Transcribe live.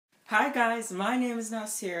Hi guys, my name is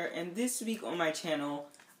Naasir, and this week on my channel,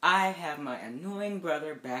 I have my annoying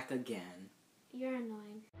brother back again. You're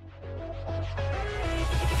annoying.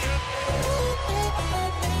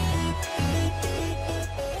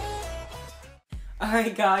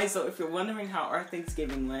 Alright guys, so if you're wondering how our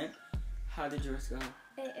Thanksgiving went, how did yours go?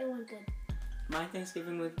 It went good. My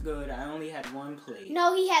Thanksgiving went good. I only had one plate.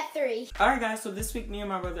 No, he had 3. Alright guys, so this week me and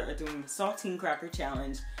my brother are doing the Saltine Cracker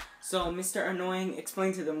Challenge. So Mr. Annoying,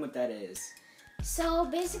 explain to them what that is. So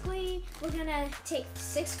basically, we're gonna take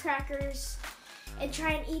 6 crackers and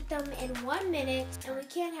try and eat them in 1 minute, and we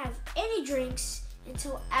can't have any drinks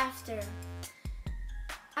until after.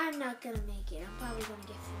 I'm not gonna make it. I'm probably gonna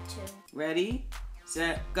get food too. Ready,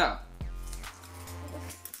 set, go.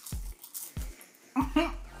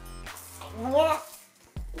 What?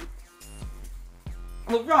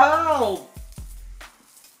 What the hell?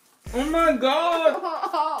 Oh my god!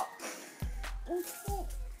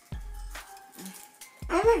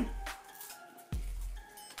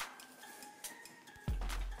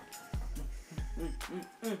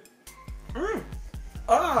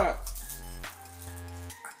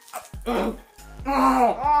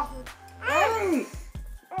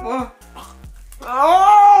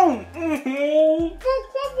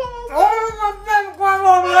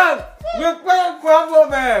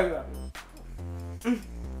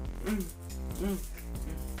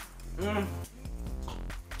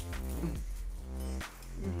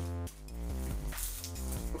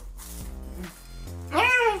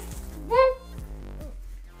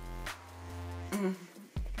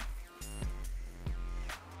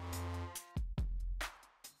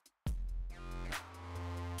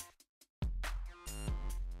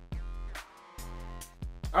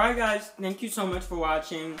 Alright guys, thank you so much for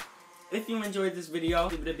watching. If you enjoyed this video,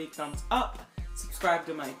 give it a big thumbs up. Subscribe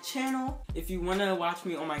to my channel. If you want to watch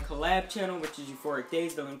me on my collab channel, which is Euphoric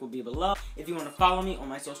Days, the link will be below. If you want to follow me on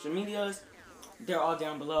my social medias, they're all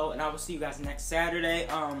down below. And I will see you guys next Saturday.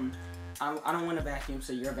 I don't want to vacuum,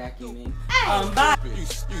 so you're vacuuming. Bye. You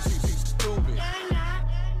stupid.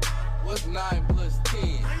 What's 9 plus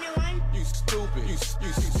 10? You stupid. You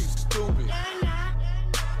stupid.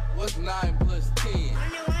 What's 9 plus 10?